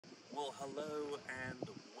Well, hello and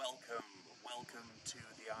welcome. Welcome to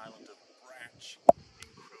the island of Brač in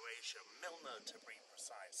Croatia. Milner, to be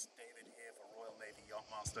precise. David here for Royal Navy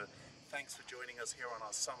Yachtmaster. Thanks for joining us here on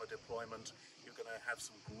our summer deployment. You're going to have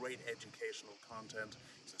some great educational content.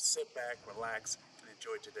 So sit back, relax, and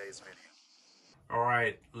enjoy today's video. All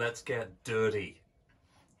right, let's get dirty.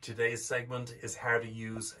 Today's segment is how to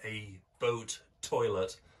use a boat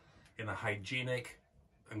toilet in a hygienic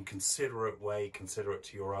and considerate way, considerate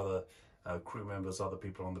to your other crew members, other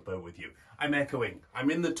people on the boat with you. I'm echoing. I'm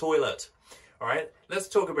in the toilet. All right, let's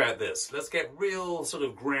talk about this. Let's get real sort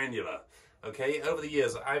of granular. Okay, over the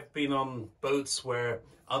years, I've been on boats where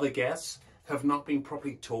other guests have not been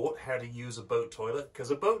properly taught how to use a boat toilet,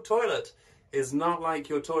 because a boat toilet is not like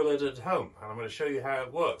your toilet at home. And I'm going to show you how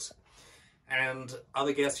it works. And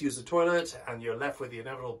other guests use the toilet and you're left with the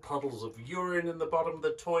inevitable puddles of urine in the bottom of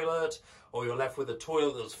the toilet, or you're left with a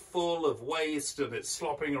toilet that's full of waste and it's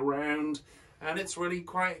slopping around, and it's really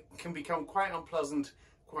can become quite unpleasant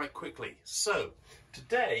quite quickly. So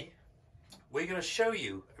today we're going to show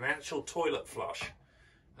you an actual toilet flush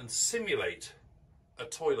and simulate a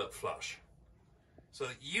toilet flush so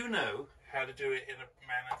that you know how to do it in a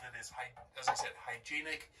manner that is, as I said,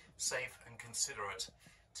 hygienic, safe and considerate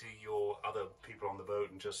to your other people on the boat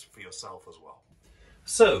and just for yourself as well.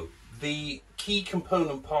 So the key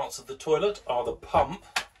component parts of the toilet are the pump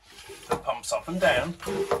that pumps up and down.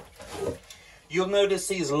 You'll notice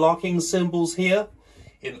these locking symbols here.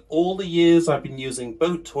 In all the years I've been using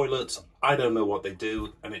boat toilets, I don't know what they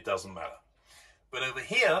do and it doesn't matter. But over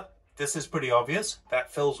here, this is pretty obvious. That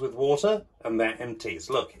fills with water and that empties.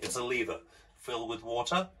 Look, it's a lever. Fill with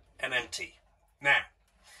water and empty. Now,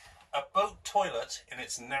 a boat toilet in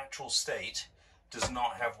its natural state does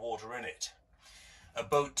not have water in it. A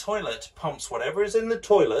boat toilet pumps whatever is in the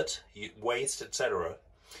toilet, waste, etc.,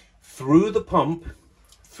 through the pump,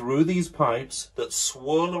 through these pipes that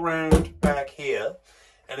swirl around back here,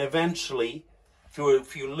 and eventually, through a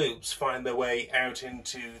few loops, find their way out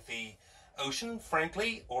into the ocean,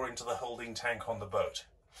 frankly, or into the holding tank on the boat.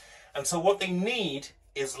 And so what they need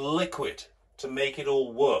is liquid to make it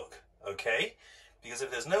all work, okay? Because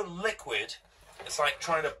if there's no liquid, it's like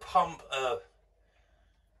trying to pump a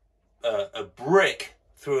brick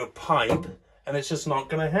through a pipe, and it's just not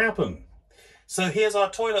going to happen. So here's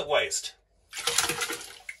our toilet waste.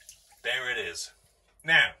 There it is.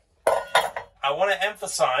 Now, I want to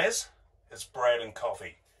emphasize it's bread and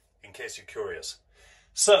coffee, in case you're curious.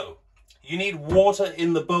 So, you need water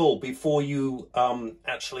in the bowl before you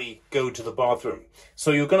actually go to the bathroom.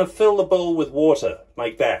 So you're going to fill the bowl with water,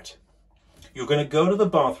 like that. You're going to go to the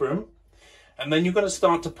bathroom and then you're going to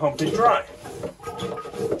start to pump it dry.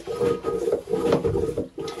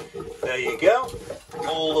 There you go.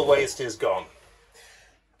 All the waste is gone.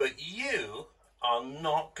 But you are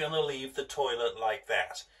not going to leave the toilet like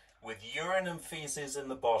that, with urine and feces in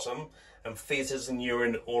the bottom and feces and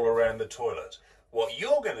urine all around the toilet. What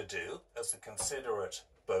you're going to do as the considerate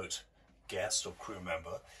boat guest or crew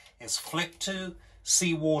member is flick to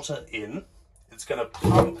seawater in. It's going to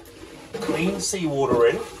pump clean seawater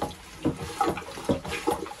in.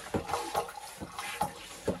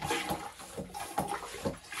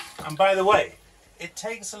 And by the way, it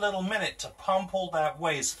takes a little minute to pump all that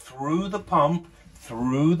waste through the pump,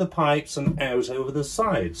 through the pipes and out over the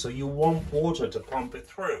side. So you want water to pump it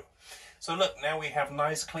through. So look, now we have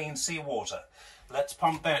nice clean seawater. Let's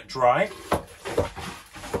pump that dry.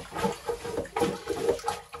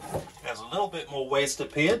 There's a little bit more waste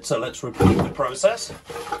appeared, so let's repeat the process.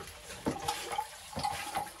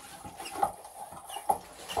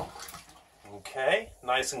 Okay,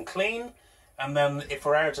 nice and clean. And then if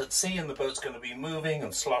we're out at sea and the boat's going to be moving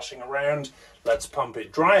and sloshing around, let's pump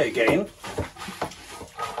it dry again.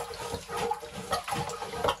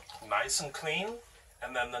 Nice and clean.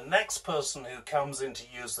 And then the next person who comes in to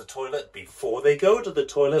use the toilet, before they go to the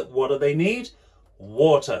toilet, what do they need?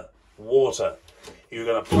 Water. Water. You're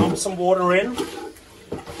going to pump some water in.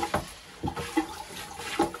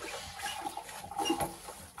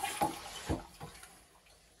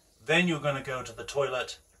 Then you're going to go to the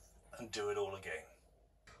toilet and do it all again.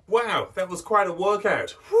 Wow, that was quite a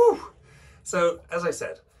workout. Whew. So, as I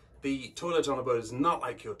said, the toilet on a boat is not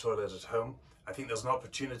like your toilet at home. I think there's an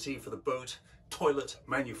opportunity for the boat toilet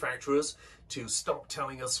manufacturers to stop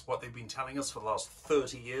telling us what they've been telling us for the last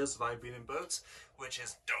 30 years that I've been in boats, which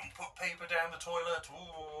is don't put paper down the toilet.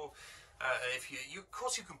 Ooh. Of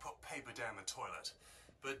course you can put paper down the toilet,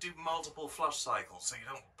 but do multiple flush cycles so you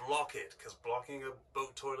don't block it, because blocking a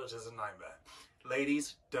boat toilet is a nightmare.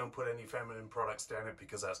 Ladies, don't put any feminine products down it,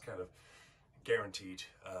 because that's kind of guaranteed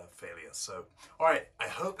failure. So, all right, I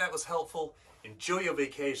hope that was helpful. Enjoy your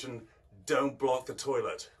vacation. Don't block the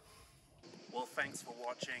toilet. Well, thanks for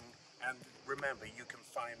watching. And remember, you can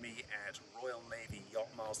find me at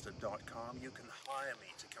royalnavyyachtmaster.com. You can hire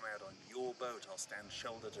me to come out on your boat. I'll stand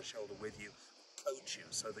shoulder to shoulder with you, coach you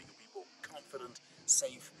so that you'll be more confident,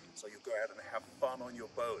 safe, so you'll go out and have fun on your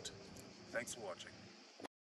boat. Thanks for watching.